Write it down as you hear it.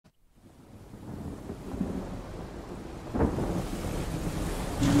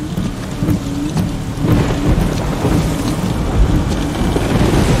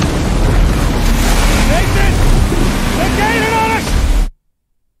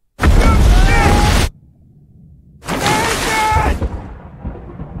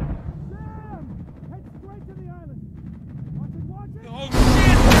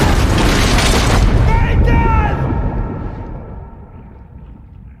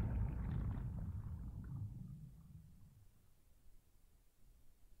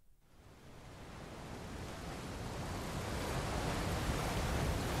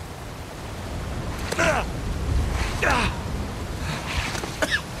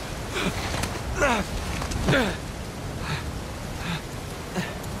All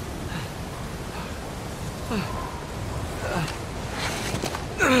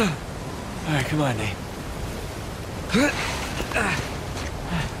right, come on, Nate.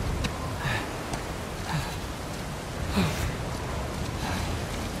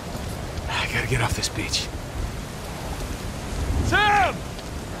 I gotta get off this beach. Sam!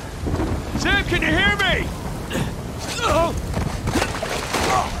 Sam, can you hear me?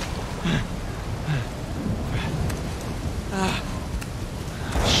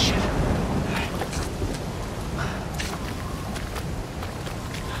 Shit.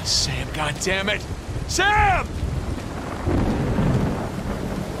 Sam, goddammit! Sam!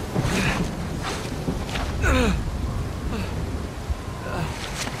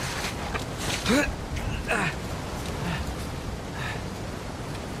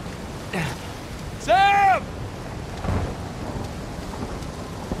 Sam!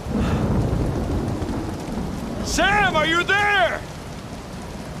 Sam, are you there?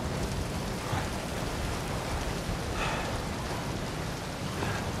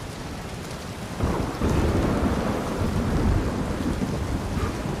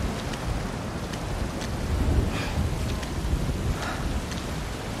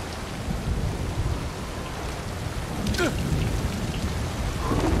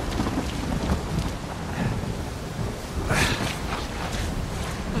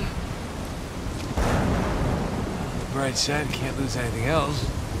 Bright side, can't lose anything else.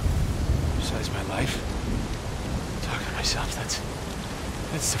 Besides my life. Talking to myself,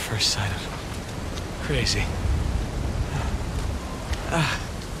 that's the first sign of crazy.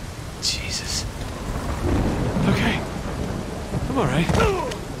 Jesus. Okay. I'm alright.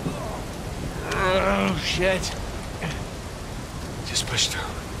 Oh, shit. Just push through.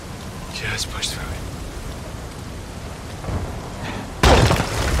 Just push through it.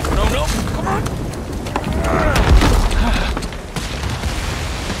 No, no, come on!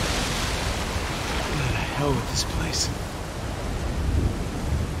 What the hell with this place?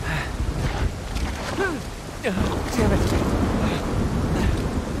 Damn it.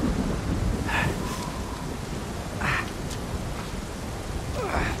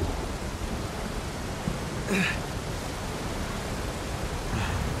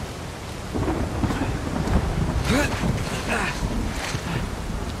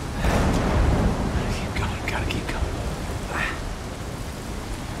 Keep going, gotta keep going.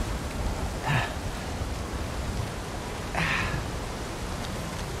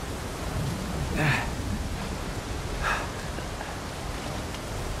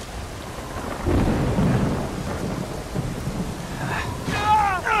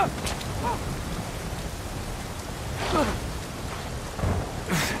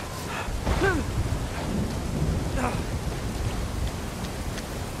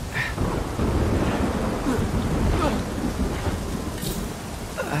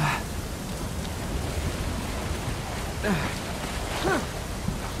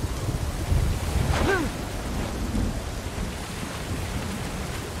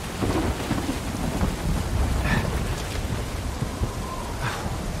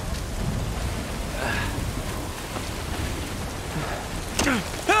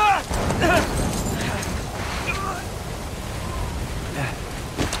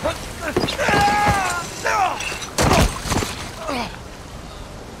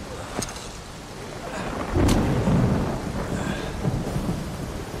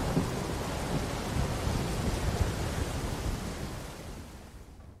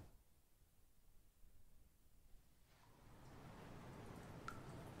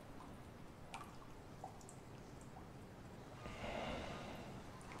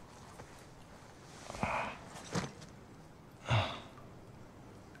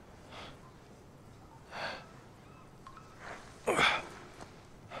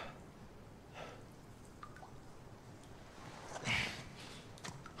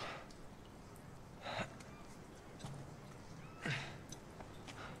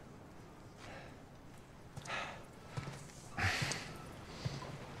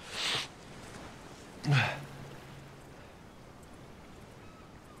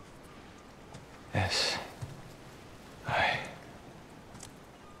 Yes.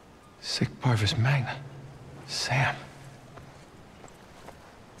 Sic parvis magna. Sam.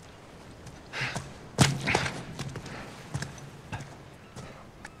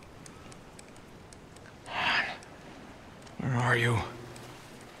 Where are you?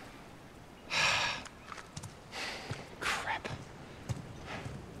 Crap.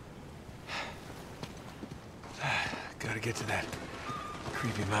 Gotta get to that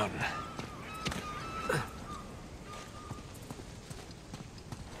creepy mountain.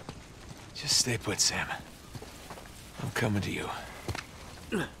 Just stay put, Sam. I'm coming to you.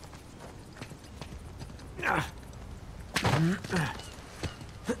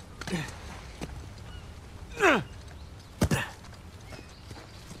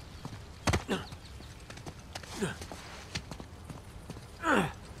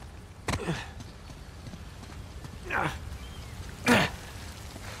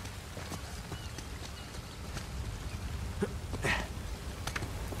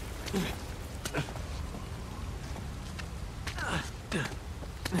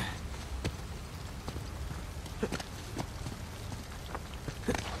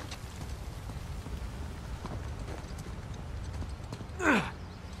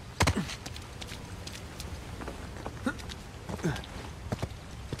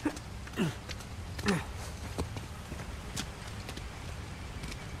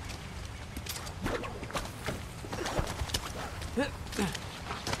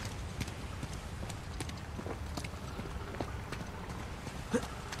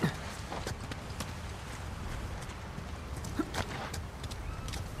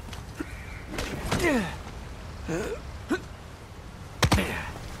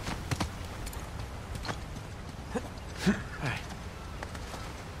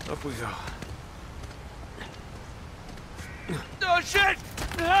 Up we go. Oh, shit!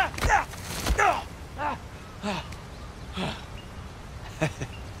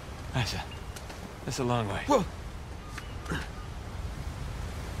 That's a long way. Whoa.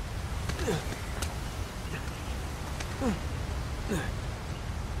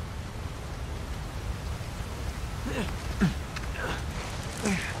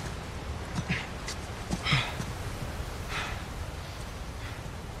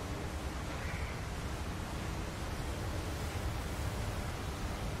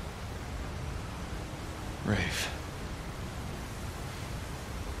 Rafe.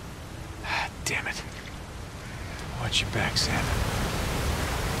 Ah, damn it. Watch your back, Sam.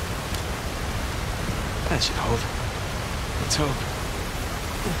 That should hold. Let's hope.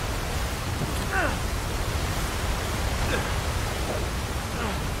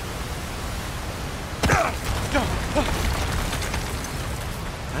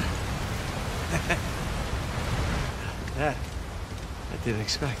 That I didn't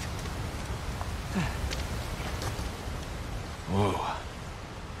expect. Whoa.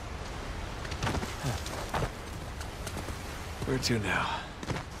 Where to now?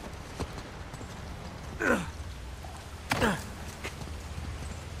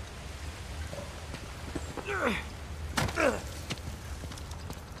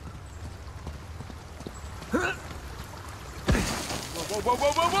 Whoa, whoa,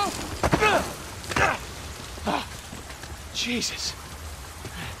 whoa, whoa, whoa! Oh, Jesus.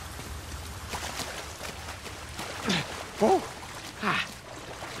 Whoa. Ah,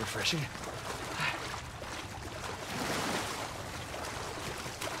 refreshing.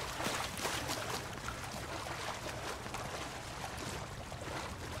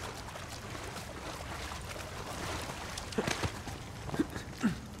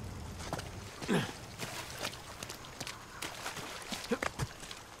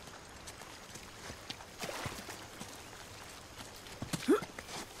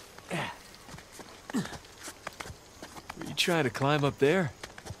 Were you trying to climb up there?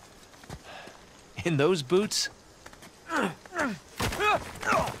 In those boots? Oh,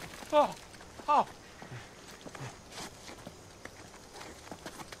 oh.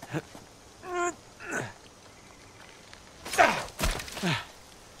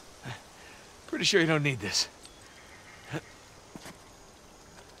 Pretty sure you don't need this.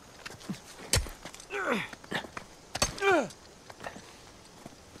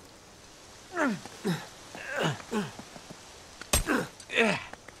 Yeah,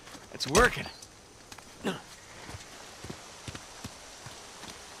 it's working.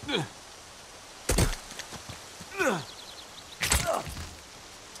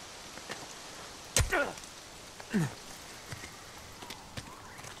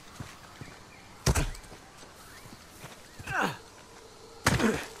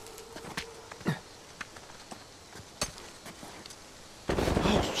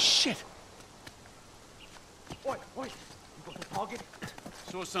 Oh, shit. Oi, oi, you got the target?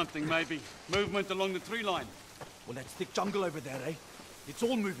 Saw something, maybe. Movement along the tree line. Well, that thick jungle over there, eh? It's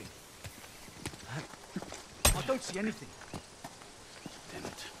all moving. I don't see anything. Damn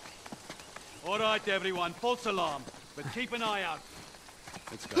it. All right, everyone, false alarm. But keep an eye out.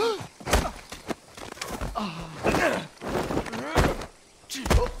 Let's go.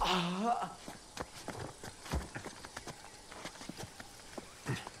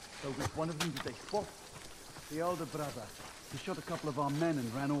 So which one of them did they spot? The older brother. He shot a couple of our men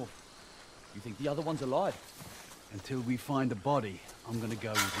and ran off. You think the other one's alive? Until we find a body, I'm gonna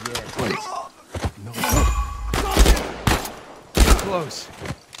go with yes. Wait. No. Close.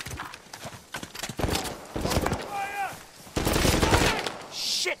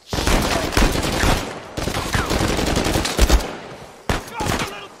 Shit!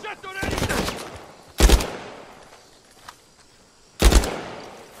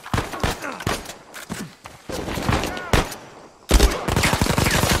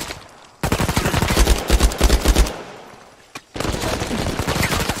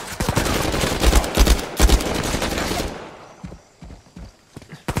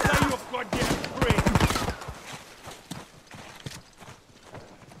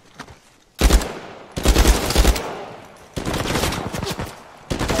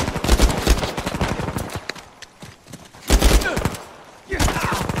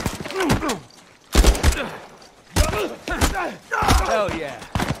 Hell yeah.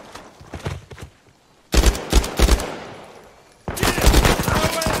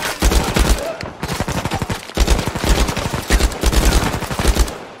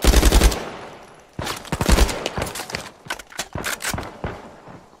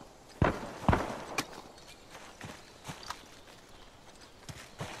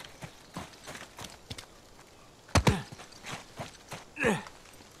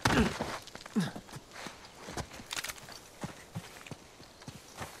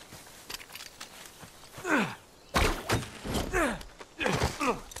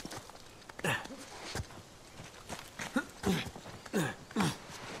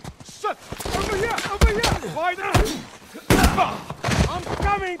 I'm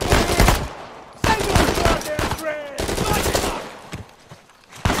coming! Save your goddamn friend!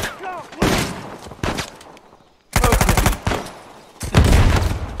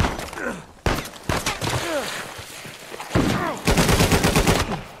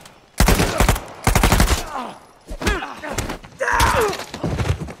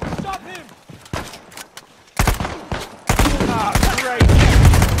 Stop him! Ah, great!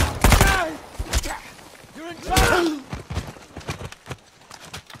 You're in trouble!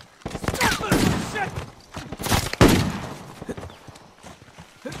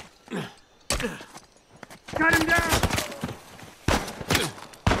 Cut him down!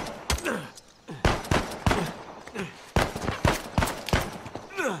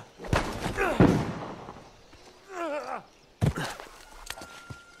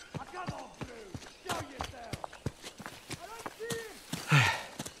 I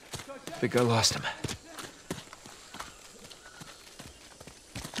think I lost him.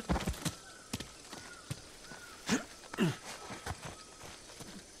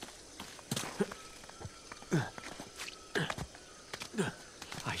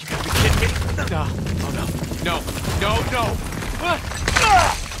 No!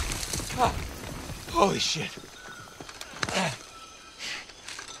 Holy shit.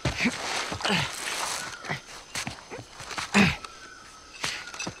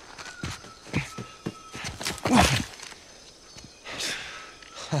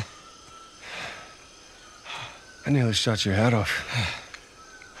 I nearly shot your head off.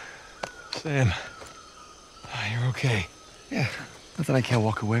 Sam, you're okay. Yeah, nothing I can't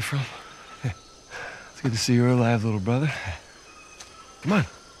walk away from. It's good to see you're alive, little brother. Come on.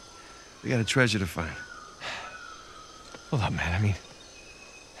 We got a treasure to find. Hold up, man. I mean,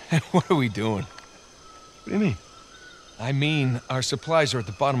 what are we doing? What do you mean? I mean, our supplies are at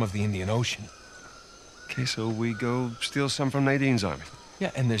the bottom of the Indian Ocean. Okay, so we go steal some from Nadine's army.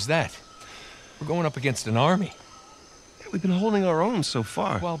 Yeah, and there's that. We're going up against an army. Yeah, we've been holding our own so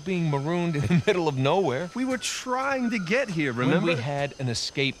far. While being marooned in the middle of nowhere. We were trying to get here, remember? When we had an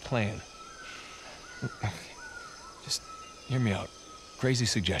escape plan. Just hear me out. Crazy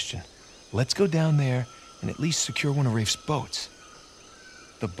suggestion. Let's go down there and at least secure one of Rafe's boats.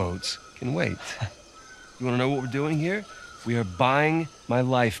 The boats can wait. You want to know what we're doing here? We are buying my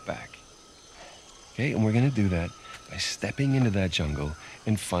life back. Okay, and we're gonna do that by stepping into that jungle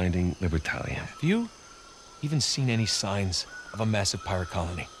and finding Libertalia. Have you even seen any signs of a massive pirate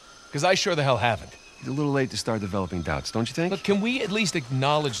colony? Because I sure the hell haven't. It's a little late to start developing doubts, don't you think? Look, can we at least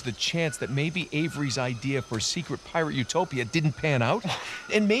acknowledge the chance that maybe Avery's idea for a secret pirate utopia didn't pan out?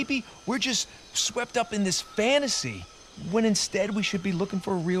 And maybe we're just swept up in this fantasy, when instead we should be looking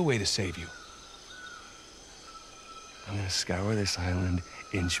for a real way to save you. I'm gonna scour this island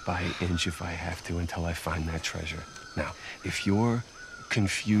inch by inch if I have to until I find that treasure. Now, if you're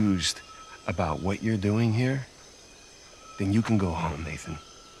confused about what you're doing here, then you can go home, Nathan.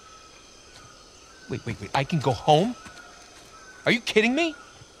 Wait. I can go home? Are you kidding me?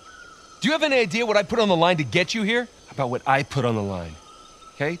 Do you have any idea what I put on the line to get you here? About what I put on the line.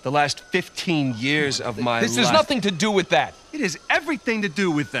 okay? The last 15 years of my life. This has nothing to do with that. It has everything to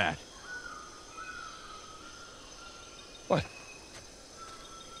do with that. What?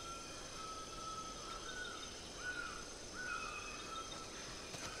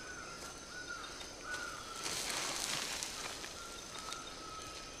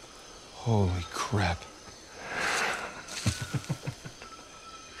 Holy crap.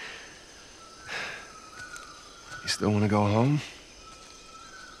 You still want to go home?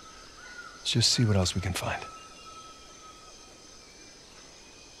 Let's just see what else we can find.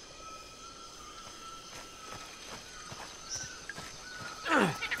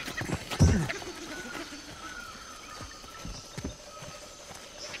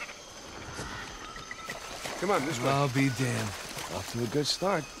 Come on, this way. I'll be damned. Off to a good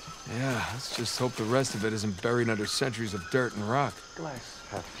start. Yeah, let's just hope the rest of it isn't buried under centuries of dirt and rock. Glass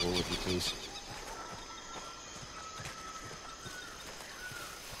half full, if you please.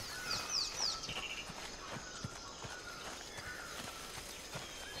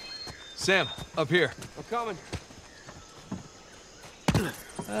 Sam, up here. I'm coming.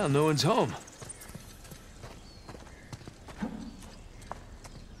 Well, no one's home.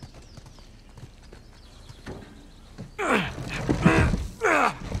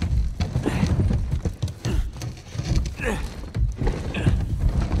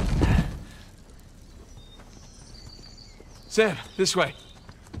 Sam, this way.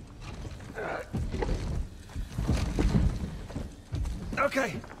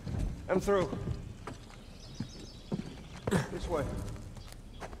 Okay, I'm through. This way.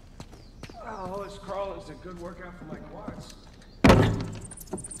 Oh, all this crawling's a good workout for my quads.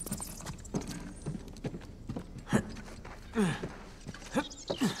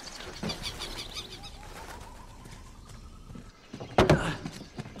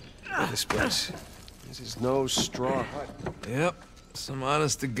 This place. This is no straw hut. Yep, some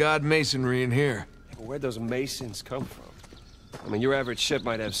honest-to-God masonry in here. Where'd those masons come from? I mean, your average ship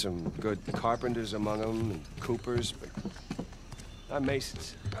might have some good carpenters among them, and coopers, but not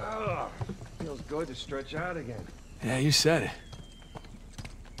masons. Ugh, feels good to stretch out again. Yeah, you said it.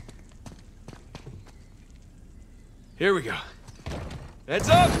 Here we go. Heads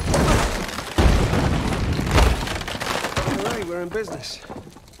up! All right, we're in business.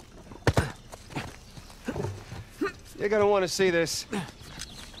 You're gonna want to see this.